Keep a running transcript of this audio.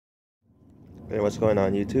Hey, what's going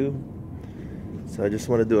on YouTube? So I just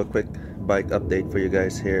want to do a quick bike update for you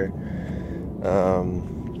guys here.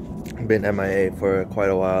 Been MIA for quite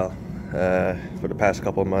a while, for the past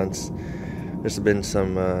couple months. There's been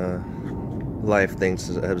some life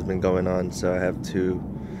things that have been going on, so I have to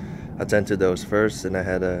attend to those first, and I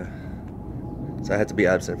had to be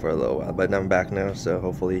absent for a little while, but I'm back now, so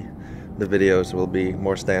hopefully the videos will be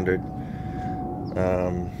more standard.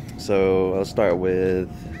 So I'll start with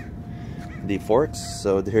the forks.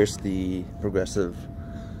 So here's the progressive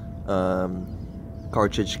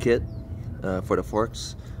cartridge kit for the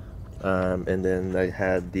forks, and then I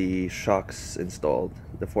had the shocks installed,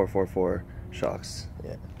 the 444 shocks.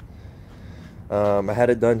 Yeah. I had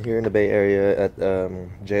it done here in the Bay Area at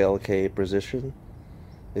JLK Precision.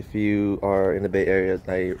 If you are in the Bay Area,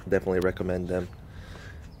 I definitely recommend them.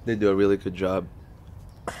 They do a really good job.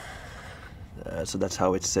 So that's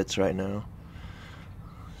how it sits right now.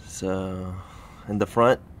 So in the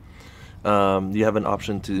front, you have an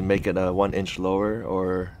option to make it a 1 inch lower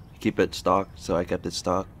or keep it stock, so I kept it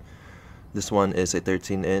stock. This one is a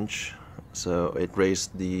 13 inch, so it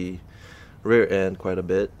raised the rear end quite a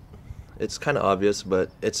bit. It's kind of obvious,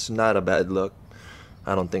 but it's not a bad look.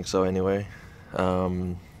 I don't think so anyway.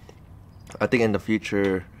 I think in the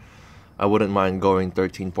future I wouldn't mind going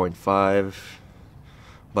 13.5,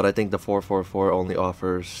 but I think the 444 only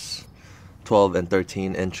offers 12 and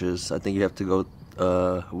 13 inches. I think you have to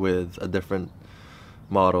go with a different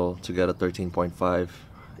model to get a 13.5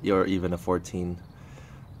 or even a 14.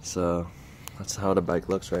 So that's how the bike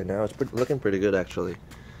looks right now. It's looking pretty good actually.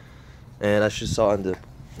 And as you saw in the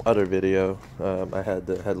other video, I had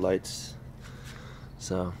the headlights,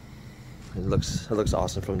 so it looks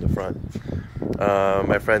awesome from the front.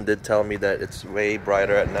 My friend did tell me that it's way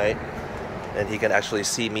brighter at night, and he can actually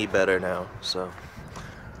see me better now. So,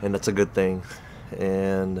 and that's a good thing.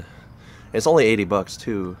 And it's only 80 bucks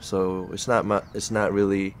too, so it's not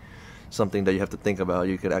really something that you have to think about.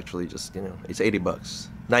 You could actually just, it's 80 bucks,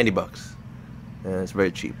 90 bucks, and it's very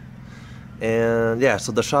cheap. And yeah,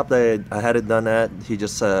 so the shop that I had it done at, they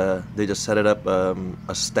just set it up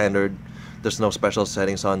a standard. There's no special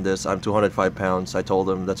settings on this. I'm 205 pounds. I told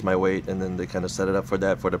them that's my weight, and then they kind of set it up for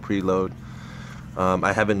that, for the preload.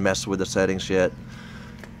 I haven't messed with the settings yet.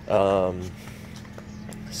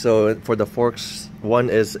 So for the forks, one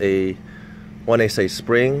is a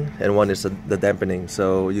spring, and one is the dampening.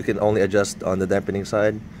 So you can only adjust on the dampening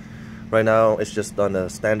side. Right now it's just on the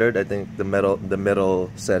standard, I think the middle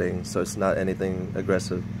setting, so it's not anything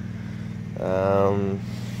aggressive.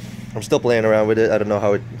 I'm still playing around with it. I don't know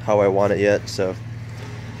how I want it yet. So,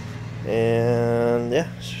 and yeah,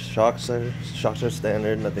 shocks are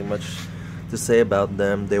standard. Nothing much to say about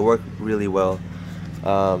them. They work really well.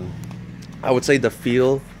 I would say the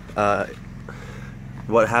feel.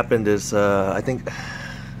 What happened is I think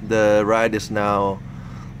the ride is now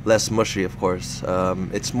less mushy, of course.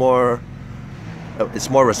 It's more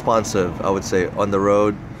responsive, I would say, on the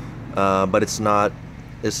road, but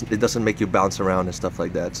it doesn't make you bounce around and stuff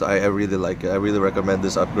like that. So I really like it. I really recommend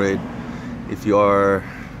this upgrade if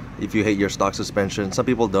you hate your stock suspension. Some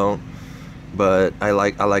people don't, but I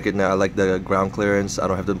like it now. I like the ground clearance. I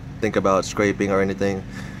don't have to think about scraping or anything.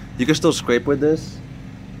 You can still scrape with this,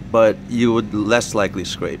 but you would less likely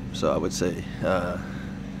scrape. So I would say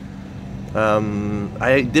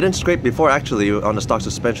I didn't scrape before actually on the stock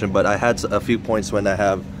suspension, but I had a few points when I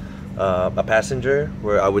have a passenger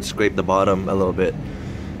where I would scrape the bottom a little bit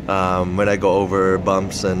when I go over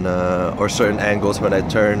bumps and or certain angles when I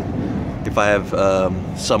turn, if I have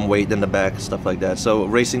some weight in the back, stuff like that. So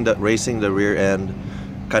racing the rear end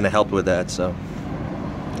kind of helped with that. So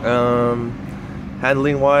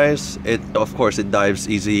handling wise, of course it dives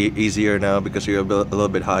easier now because you're a little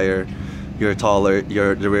bit higher. You're taller,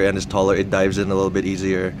 the rear end is taller, it dives in a little bit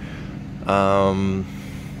easier.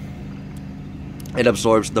 It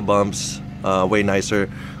absorbs the bumps way nicer.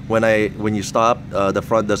 When you stop, the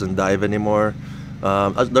front doesn't dive anymore.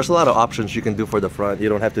 There's a lot of options you can do for the front. You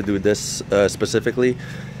don't have to do this specifically.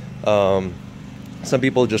 Some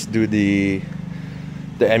people just do the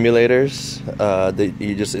emulators that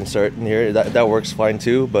you just insert in here. That works fine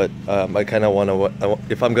too, but I kind of want to,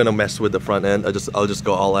 if I'm gonna mess with the front end, I'll just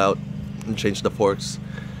go all out and change the forks.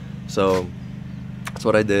 So that's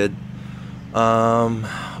what I did.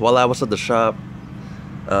 While I was at the shop,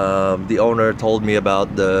 the owner told me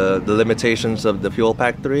about the limitations of the Fuel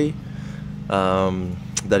Pack 3,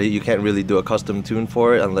 that you can't really do a custom tune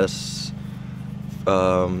for it unless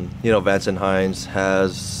Vance & Hines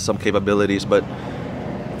has some capabilities, but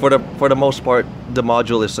for the most part the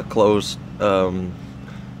module is a closed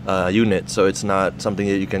unit, so it's not something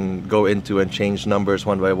that you can go into and change numbers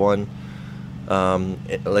one by one.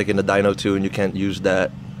 like in the dyno tune, you can't use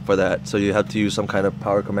that for that, so you have to use some kind of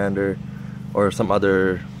power commander or some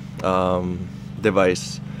other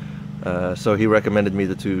device. So he recommended me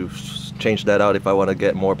to change that out if I want to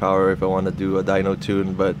get more power, if I want to do a dyno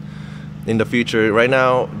tune. But in the future, right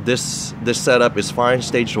now, this setup is fine.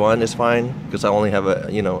 Stage 1 is fine because I only have a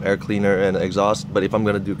air cleaner and exhaust. But if I'm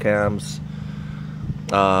gonna do cams,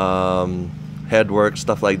 head work,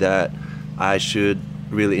 stuff like that, I should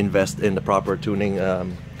really invest in the proper tuning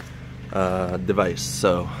device.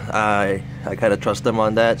 So I kind of trust them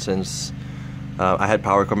on that, since I had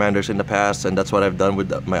power commanders in the past, and that's what I've done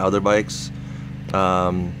with my other bikes.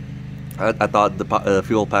 I thought the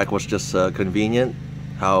fuel pack was just convenient,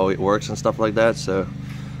 how it works and stuff like that, so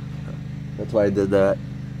that's why I did that.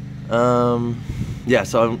 Yeah,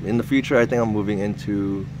 so in the future, I think I'm moving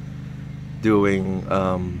into doing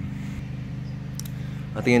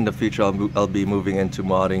I think in the future I'll be moving into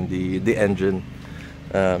modding the engine.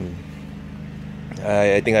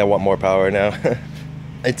 I think I want more power now.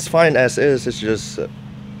 It's fine as is, it's just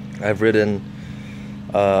I've ridden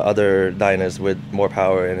other Dynas with more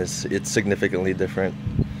power, and it's significantly different.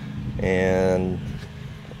 And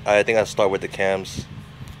I think I'll start with the cams.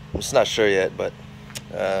 I'm just not sure yet, but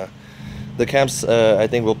the cams I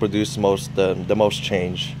think will produce the most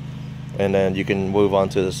change, and then you can move on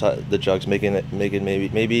to the jugs, making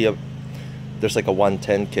maybe there's like a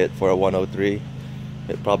 110 kit for a 103.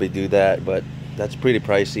 It'd probably do that, but that's pretty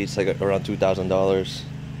pricey. It's like around $2,000.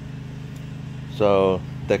 So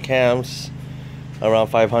the cams around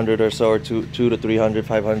 500 or so, or 200 to 300,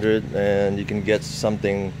 500, and you can get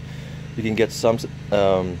something. You can get some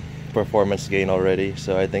performance gain already.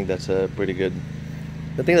 So I think that's a pretty good.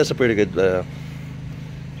 I think that's a pretty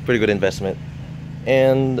good investment.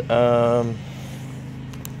 And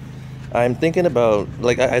I'm thinking about,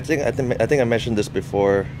 like, I think I mentioned this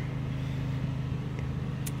before.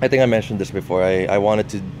 I think I mentioned this before. I wanted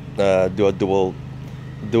to do a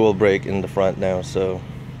dual brake in the front now, so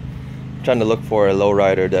I'm trying to look for a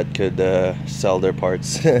lowrider that could sell their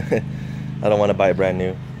parts. I don't want to buy brand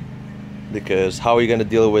new, because how are you going to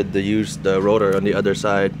deal with the used rotor on the other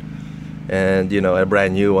side, and a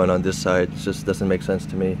brand new one on this side? It just doesn't make sense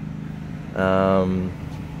to me.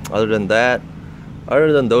 Other than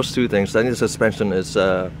those two things, I think the suspension is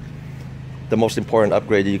the most important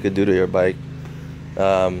upgrade you could do to your bike.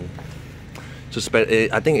 I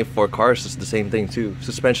think for cars it's the same thing too.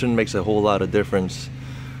 Suspension makes a whole lot of difference.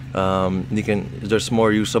 There's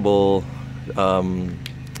more usable.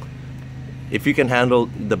 If you can handle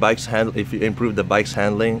the bike's if you improve the bike's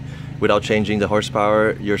handling without changing the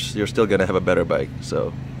horsepower, you're still gonna have a better bike.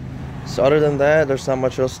 So other than that, there's not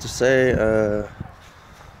much else to say.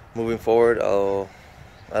 Moving forward,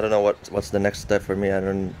 I don't know what's the next step for me.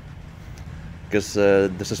 Because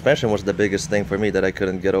the suspension was the biggest thing for me that I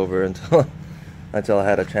couldn't get over until I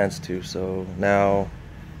had a chance to. So now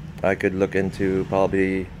I could look into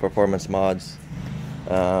probably performance mods.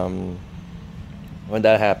 When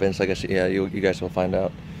that happens, I guess, yeah, you guys will find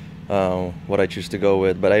out what I choose to go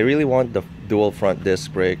with. But I really want the dual front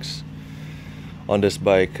disc brakes on this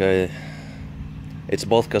bike. It's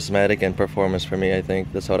both cosmetic and performance for me. I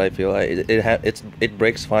think that's what I feel. It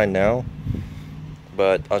brakes fine now,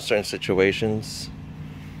 but on certain situations,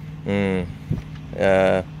 it's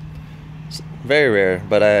very rare.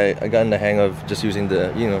 But I got in the hang of just using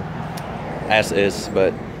the as is.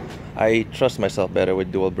 But I trust myself better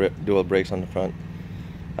with dual brakes on the front.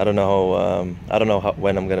 I don't know.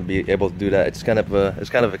 When I'm gonna be able to do that. It's kind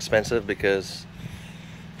of expensive, because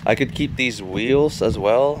I could keep these wheels as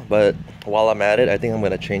well, but while I'm at it, I think I'm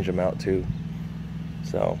gonna change them out too.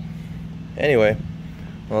 So anyway,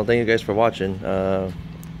 well, thank you guys for watching.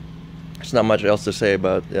 There's not much else to say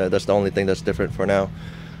about. That's the only thing that's different for now.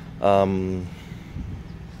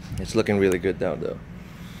 It's looking really good now, though.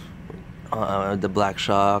 The black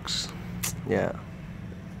shocks, yeah.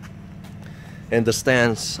 And the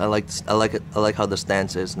stance, I like it. I like how the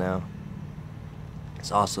stance is now.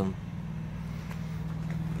 It's awesome.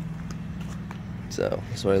 So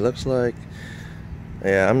that's what it looks like.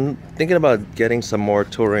 Yeah, I'm thinking about getting some more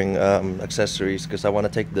touring accessories, because I want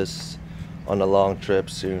to take this on a long trip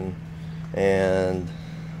soon, and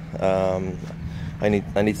I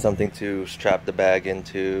need something to strap the bag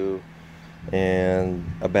into, and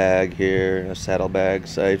a bag here, a saddle bag.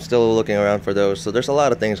 So I'm still looking around for those. So there's a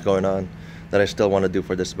lot of things going on that I still want to do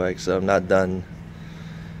for this bike, so I'm not done.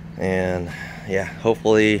 And yeah,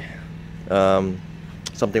 hopefully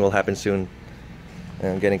something will happen soon.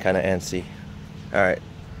 I'm getting kind of antsy. Alright,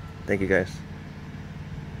 thank you guys.